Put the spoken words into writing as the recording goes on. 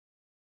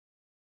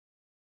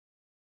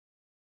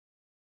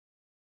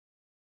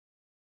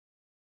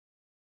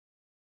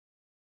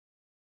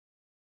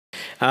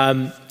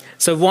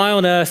So why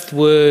on earth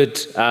would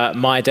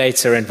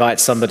MyData invite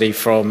somebody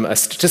from a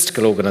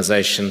statistical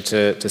organization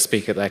to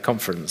speak at their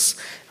conference?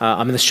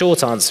 I mean, the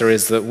short answer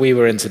is that we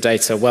were into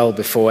data well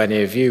before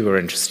any of you were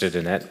interested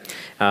in it.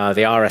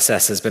 The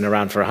RSS has been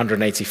around for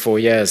 184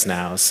 years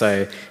now,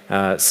 so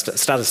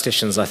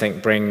statisticians, I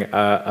think, bring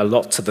a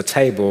lot to the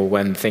table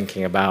when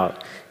thinking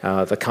about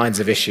the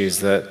kinds of issues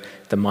that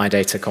the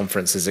MyData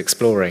conference is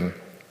exploring.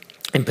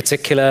 In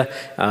particular,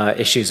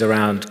 issues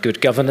around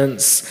good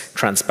governance,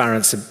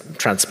 transparency,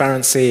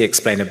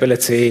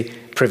 explainability,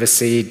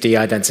 privacy,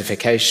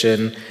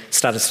 de-identification.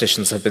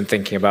 Statisticians have been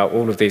thinking about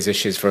all of these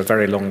issues for a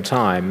very long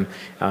time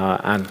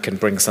and can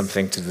bring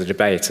something to the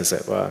debate, as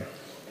it were.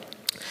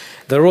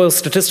 The Royal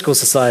Statistical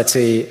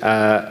Society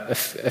a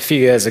few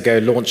years ago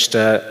launched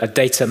a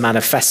data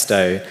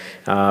manifesto,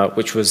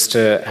 which was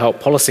to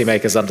help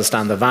policymakers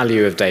understand the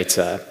value of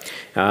data.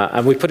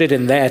 And we put it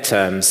in their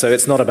terms, so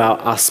it's not about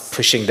us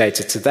pushing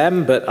data to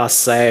them, but us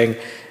saying,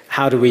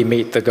 how do we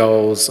meet the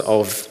goals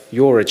of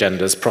your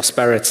agendas,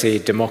 prosperity,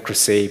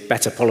 democracy,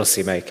 better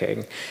policy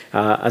making?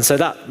 And so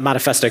that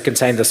manifesto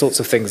contained the sorts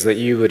of things that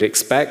you would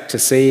expect to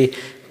see: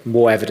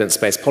 more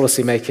evidence-based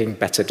policy making,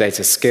 better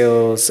data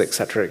skills, et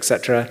cetera, et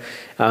cetera.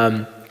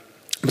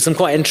 But some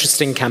quite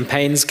interesting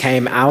campaigns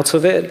came out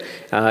of it,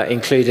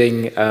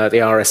 including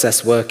the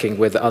RSS working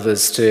with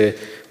others to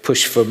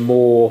push for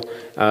more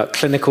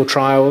clinical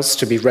trials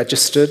to be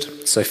registered.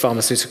 So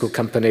pharmaceutical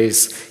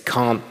companies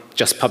can't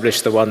just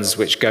publish the ones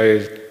which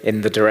go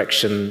in the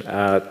direction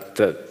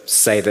that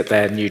say that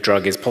their new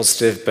drug is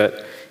positive,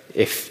 but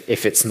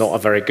if it's not a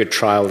very good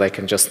trial, they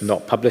can just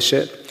not publish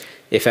it.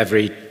 If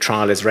every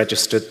trial is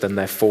registered, then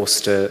they're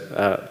forced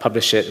to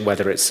publish it,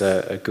 whether it's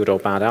a good or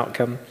bad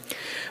outcome.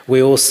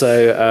 We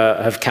also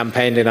have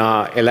campaigned in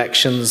our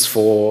elections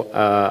for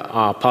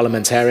our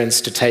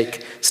parliamentarians to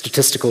take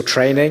statistical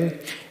training,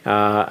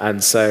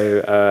 and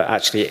so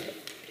actually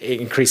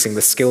increasing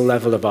the skill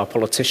level of our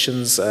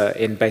politicians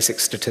in basic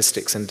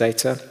statistics and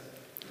data.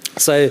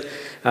 So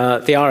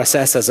the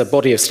RSS, as a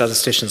body of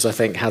statisticians, I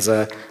think, has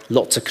a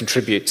lot to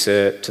contribute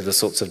to the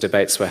sorts of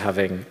debates we're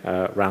having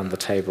around the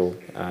table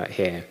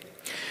here.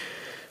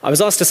 I was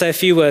asked to say a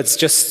few words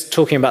just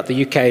talking about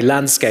the UK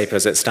landscape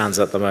as it stands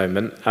at the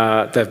moment.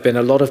 There have been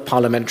a lot of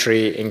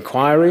parliamentary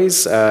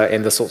inquiries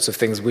in the sorts of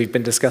things we've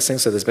been discussing.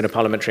 So there's been a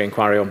parliamentary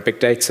inquiry on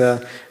big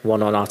data,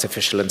 one on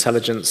artificial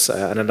intelligence,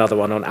 and another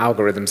one on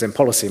algorithms in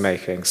policy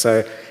making.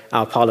 So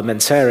our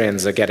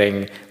parliamentarians are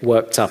getting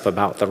worked up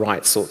about the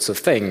right sorts of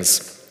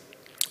things.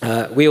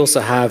 We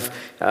also have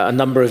a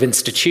number of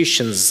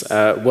institutions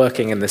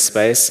working in this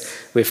space.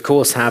 We, of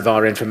course, have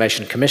our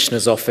Information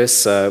Commissioner's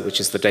Office, which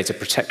is the data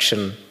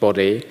protection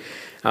body.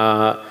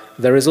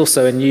 There is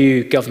also a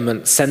new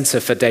government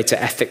Centre for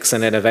Data Ethics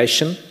and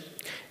Innovation,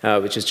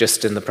 which is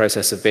just in the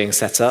process of being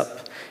set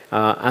up.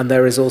 And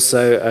there is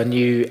also a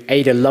new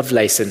Ada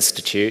Lovelace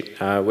Institute,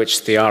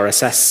 which the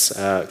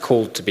RSS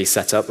called to be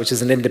set up, which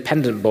is an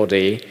independent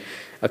body,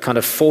 a kind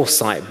of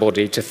foresight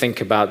body to think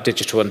about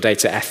digital and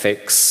data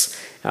ethics,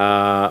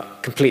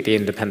 completely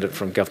independent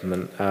from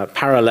government,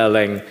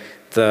 paralleling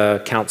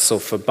the Council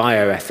for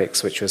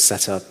Bioethics, which was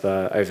set up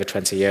over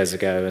 20 years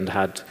ago and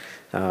had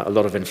a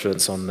lot of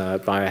influence on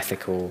the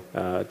bioethical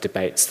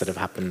debates that have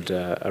happened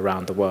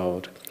around the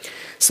world.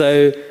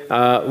 So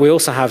we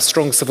also have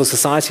strong civil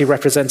society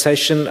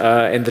representation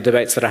in the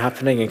debates that are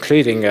happening,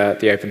 including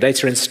the Open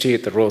Data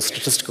Institute, the Royal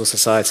Statistical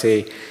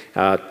Society,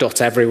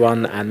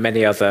 Everyone, and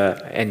many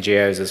other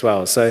NGOs as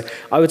well. So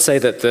I would say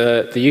that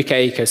the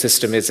UK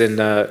ecosystem is in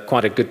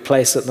quite a good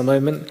place at the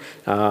moment,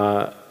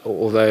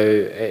 although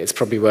it's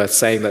probably worth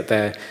saying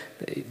that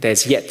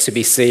there's yet to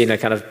be seen a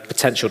kind of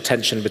potential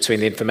tension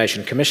between the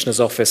Information Commissioner's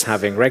Office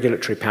having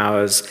regulatory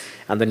powers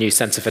and the new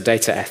Centre for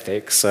Data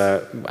Ethics,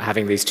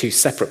 having these two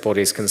separate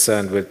bodies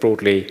concerned with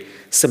broadly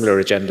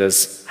similar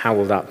agendas. How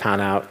will that pan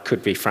out?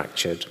 Could be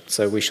fractured.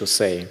 So we shall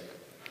see.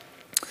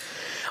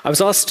 I was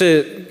asked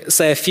to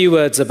say a few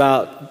words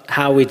about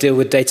how we deal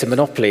with data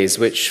monopolies,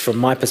 which from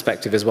my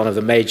perspective is one of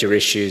the major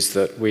issues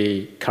that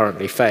we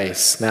currently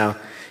face. Now,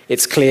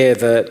 it's clear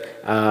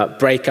that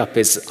breakup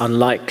is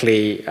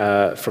unlikely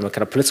from a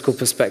kind of political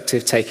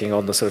perspective. Taking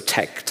on the sort of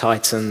tech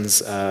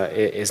titans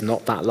is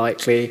not that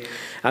likely.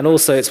 And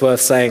also it's worth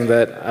saying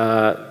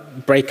that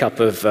breakup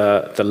of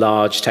the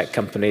large tech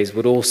companies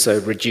would also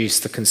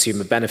reduce the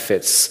consumer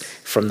benefits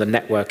from the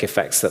network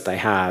effects that they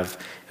have.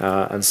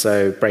 And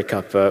so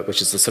breakup,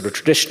 which is the sort of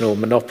traditional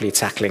monopoly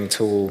tackling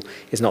tool,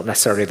 is not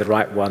necessarily the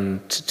right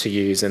one to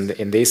use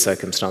in these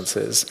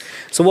circumstances.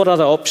 So what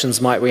other options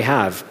might we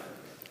have?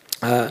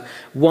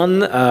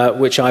 One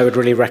which I would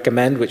really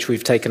recommend, which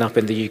we've taken up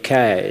in the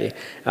UK,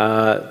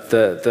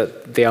 the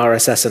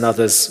RSS and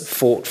others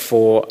fought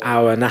for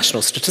our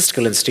National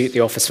Statistical Institute, the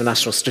Office for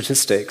National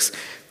Statistics,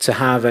 to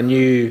have a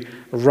new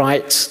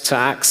right to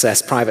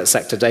access private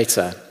sector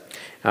data.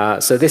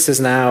 So this is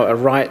now a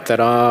right that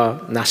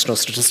our National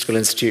Statistical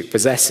Institute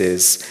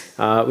possesses,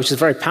 which is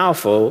very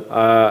powerful,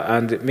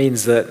 and it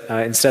means that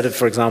instead of,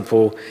 for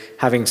example,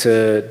 having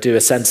to do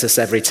a census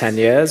every 10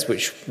 years,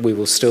 which we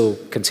will still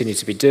continue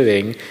to be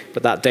doing,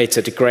 but that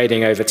data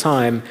degrading over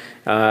time,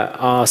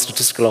 our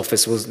statistical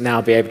office will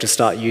now be able to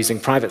start using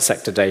private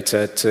sector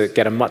data to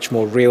get a much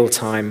more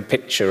real-time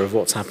picture of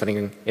what's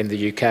happening in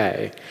the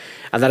UK.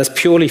 And that is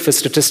purely for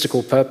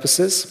statistical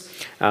purposes.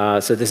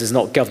 So this is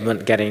not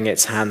government getting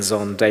its hands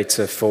on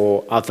data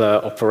for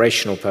other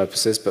operational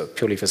purposes, but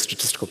purely for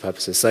statistical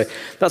purposes. So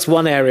that's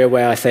one area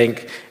where I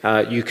think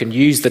you can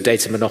use the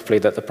data monopoly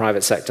that the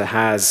private sector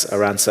has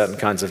around certain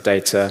kinds of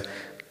data,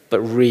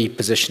 but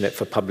reposition it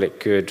for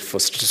public good for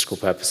statistical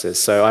purposes.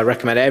 So I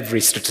recommend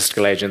every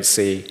statistical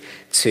agency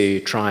to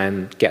try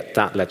and get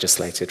that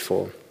legislated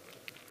for.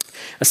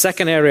 A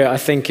second area, I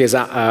think, is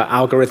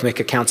algorithmic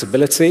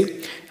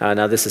accountability.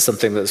 Now, this is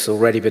something that's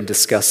already been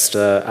discussed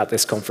at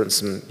this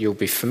conference and you'll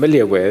be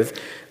familiar with.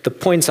 The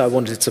point I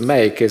wanted to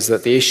make is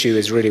that the issue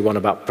is really one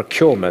about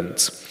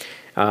procurement.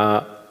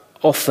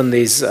 Often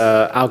these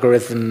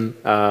private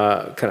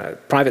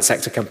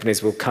sector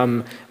companies will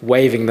come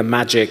waving the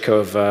magic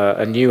of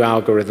a new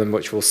algorithm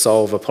which will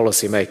solve a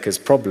policymaker's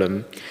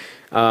problem.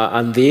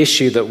 And the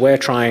issue that we're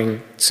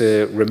trying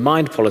to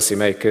remind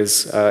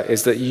policymakers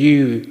is that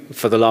you,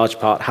 for the large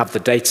part, have the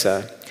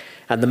data.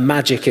 And the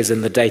magic is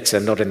in the data,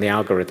 not in the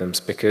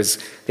algorithms, because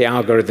the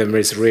algorithm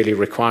is really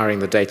requiring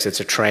the data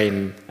to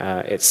train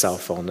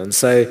itself on. And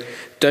so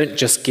don't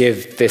just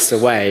give this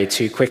away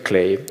too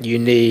quickly. You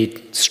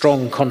need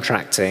strong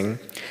contracting,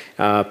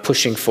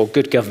 pushing for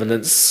good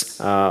governance,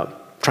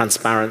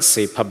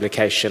 transparency,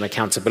 publication,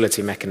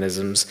 accountability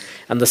mechanisms,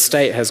 and the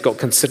state has got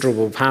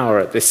considerable power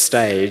at this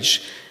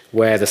stage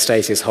where the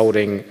state is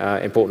holding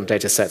important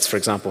data sets, for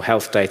example,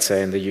 health data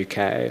in the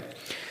UK.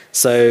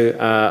 So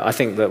I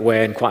think that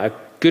we're in quite a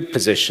good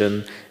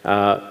position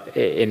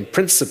in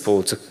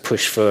principle to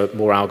push for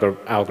more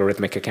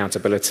algorithmic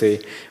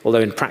accountability,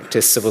 although in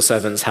practice civil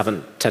servants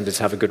haven't tended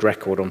to have a good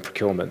record on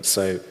procurement,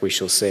 so we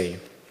shall see.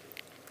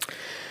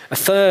 A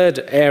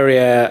third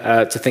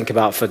area to think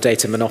about for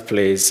data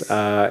monopolies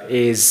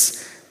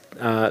is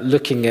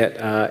looking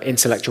at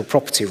intellectual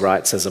property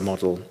rights as a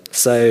model.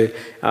 So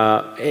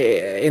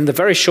in the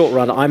very short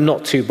run, I'm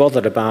not too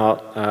bothered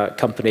about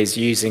companies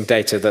using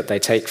data that they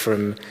take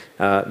from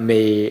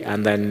me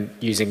and then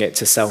using it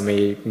to sell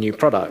me new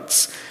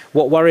products.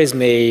 What worries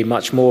me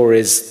much more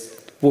is,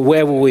 well,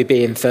 where will we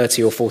be in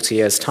 30 or 40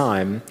 years'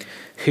 time?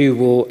 Who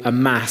will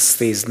amass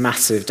these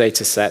massive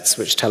data sets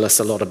which tell us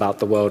a lot about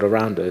the world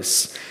around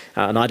us?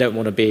 And I don't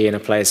want to be in a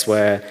place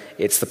where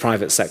it's the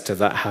private sector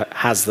that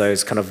has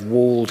those kind of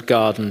walled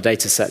garden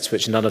data sets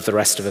which none of the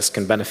rest of us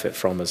can benefit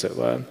from, as it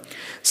were.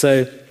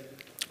 So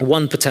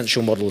one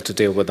potential model to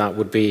deal with that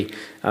would be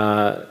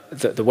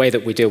the way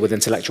that we deal with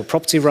intellectual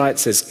property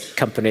rights is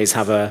companies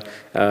have a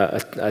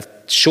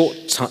short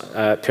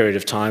period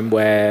of time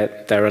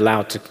where they're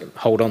allowed to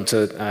hold on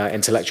to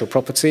intellectual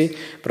property,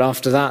 but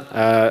after that,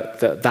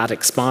 that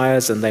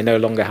expires and they no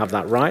longer have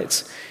that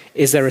right.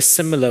 Is there a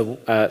similar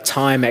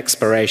time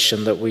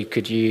expiration that we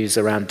could use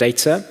around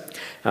data,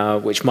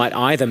 which might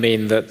either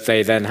mean that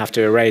they then have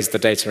to erase the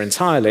data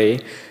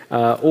entirely,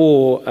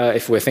 or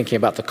if we're thinking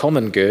about the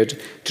common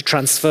good, to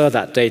transfer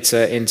that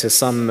data into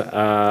some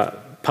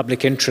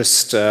public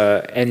interest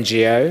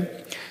NGO,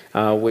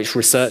 which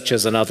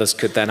researchers and others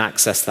could then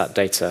access that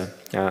data.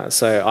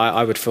 So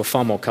I would feel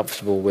far more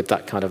comfortable with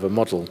that kind of a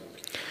model.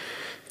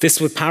 This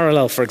would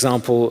parallel, for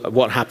example,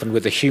 what happened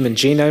with the Human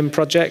Genome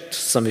Project.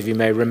 Some of you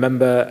may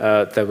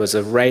remember there was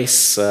a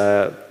race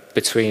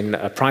between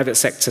a private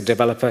sector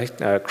developer,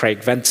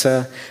 Craig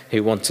Venter,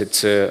 who wanted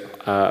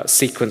to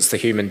sequence the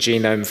human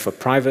genome for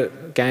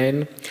private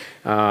gain,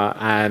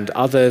 and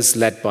others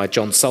led by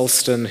John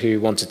Sulston, who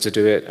wanted to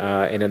do it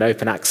in an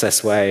open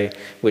access way,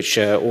 which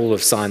all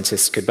of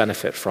scientists could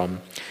benefit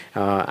from.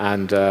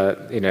 John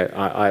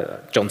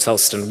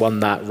Sulston won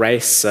that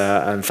race,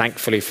 and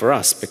thankfully for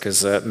us,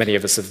 because many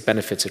of us have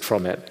benefited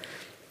from it.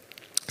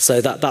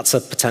 So that's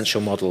a potential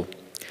model.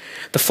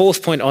 The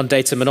fourth point on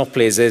data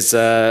monopolies is,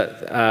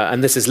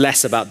 and this is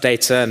less about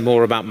data and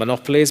more about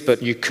monopolies,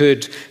 but you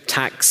could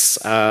tax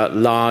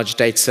large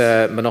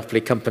data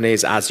monopoly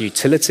companies as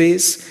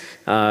utilities.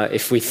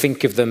 If we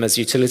think of them as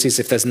utilities,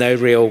 if there's no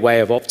real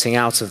way of opting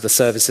out of the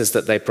services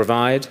that they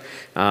provide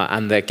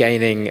and they're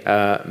gaining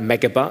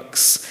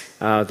megabucks,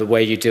 the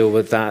way you deal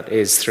with that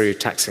is through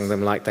taxing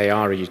them like they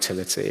are a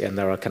utility, and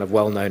there are kind of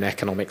well-known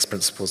economics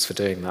principles for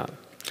doing that.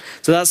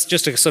 So that's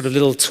just a sort of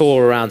little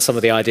tour around some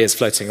of the ideas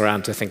floating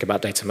around to think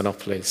about data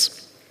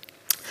monopolies.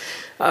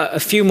 A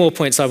few more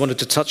points I wanted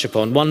to touch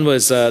upon. One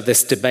was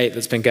this debate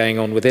that's been going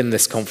on within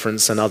this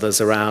conference and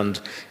others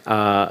around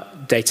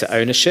data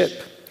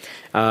ownership.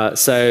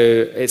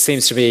 So it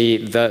seems to me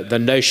the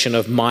notion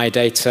of my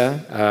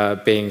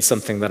data being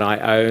something that I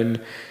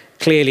own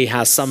clearly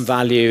has some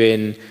value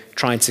in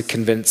trying to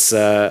convince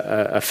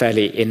a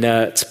fairly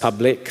inert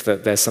public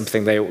that there's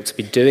something they ought to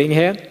be doing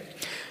here.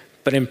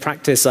 But in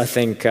practice, I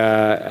think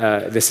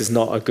this is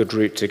not a good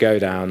route to go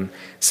down.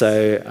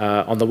 So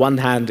on the one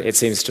hand, it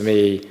seems to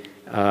me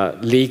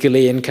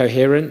legally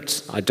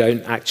incoherent. I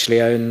don't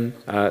actually own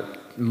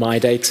my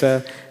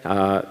data.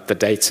 The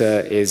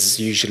data is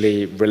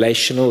usually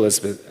relational, as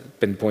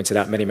been pointed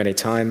out many, many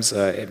times.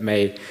 It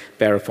may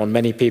bear upon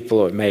many people,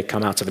 or it may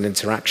come out of an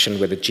interaction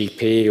with a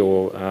GP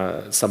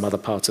or some other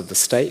part of the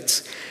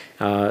state.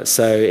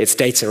 So it's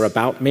data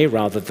about me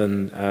rather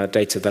than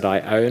data that I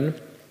own.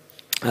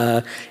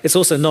 It's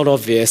also not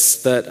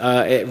obvious that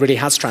it really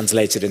has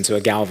translated into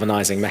a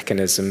galvanizing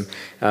mechanism.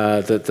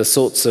 The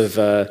sorts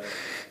of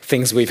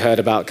things we've heard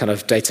about, kind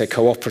of data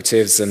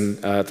cooperatives and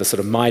the sort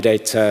of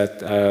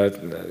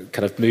MyData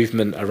kind of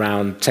movement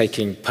around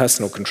taking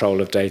personal control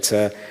of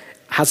data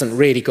hasn't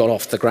really got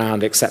off the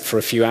ground except for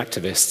a few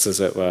activists, as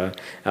it were.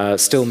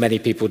 Still, many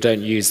people don't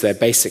use their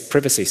basic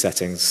privacy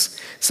settings.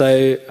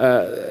 So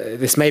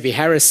this may be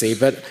heresy,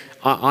 but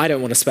I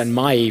don't want to spend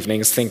my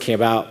evenings thinking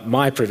about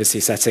my privacy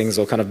settings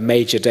or kind of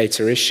major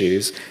data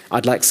issues.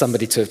 I'd like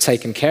somebody to have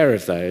taken care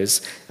of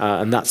those,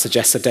 and that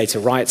suggests a data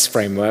rights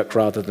framework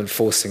rather than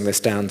forcing this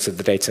down to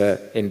the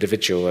data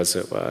individual, as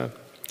it were.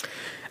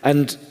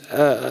 And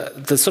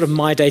the sort of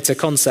MyData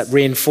concept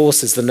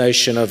reinforces the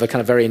notion of a kind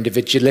of very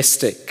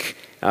individualistic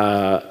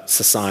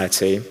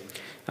society.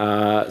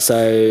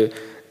 So,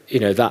 you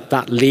know,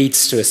 that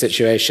leads to a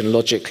situation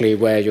logically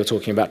where you're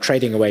talking about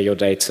trading away your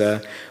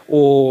data,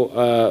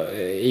 or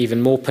even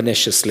more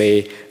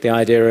perniciously, the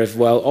idea of,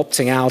 well,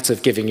 opting out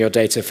of giving your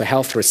data for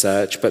health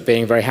research, but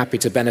being very happy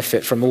to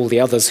benefit from all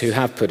the others who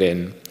have put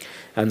in.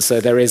 And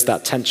so there is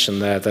that tension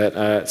there.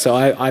 That, so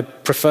I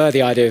prefer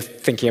the idea of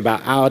thinking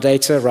about our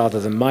data rather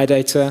than my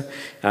data,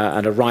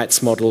 and a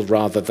rights model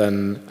rather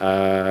than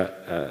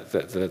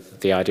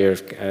the idea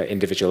of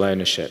individual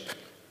ownership.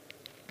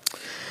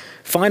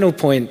 Final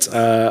point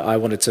I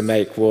wanted to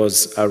make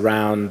was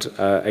around,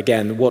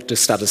 again, what do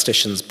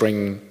statisticians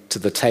bring to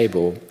the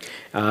table?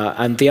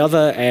 And the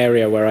other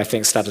area where I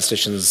think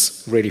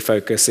statisticians really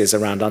focus is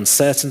around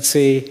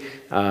uncertainty,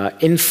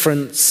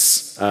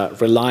 inference,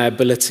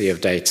 reliability of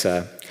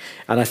data.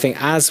 And I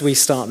think as we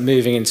start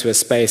moving into a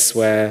space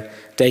where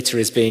data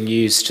is being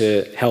used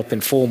to help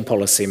inform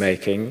policy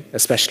making,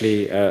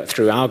 especially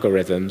through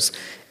algorithms,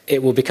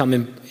 it will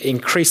become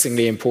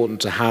increasingly important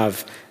to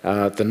have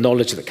the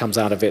knowledge that comes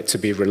out of it to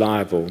be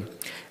reliable.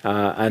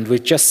 And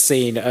we've just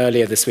seen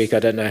earlier this week, I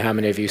don't know how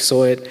many of you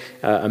saw it,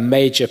 a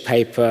major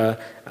paper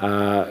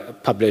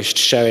published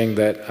showing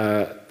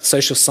that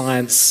social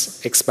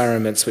science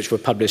experiments which were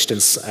published in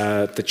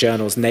the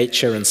journals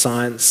Nature and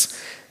Science,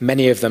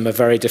 many of them are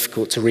very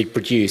difficult to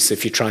reproduce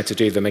if you try to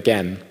do them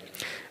again.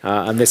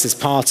 And this is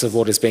part of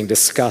what is being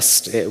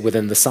discussed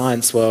within the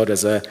science world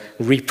as a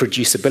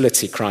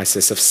reproducibility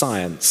crisis of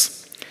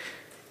science.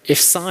 If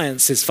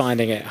science is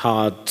finding it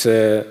hard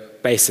to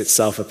base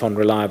itself upon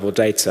reliable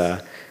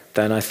data,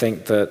 then I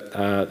think that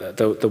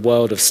the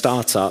world of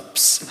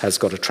startups has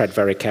got to tread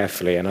very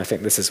carefully. And I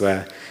think this is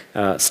where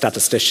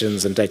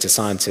statisticians and data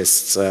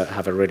scientists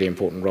have a really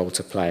important role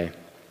to play.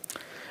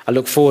 I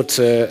look forward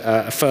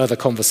to a further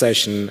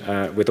conversation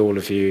with all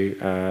of you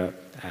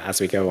as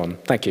we go on.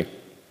 Thank you.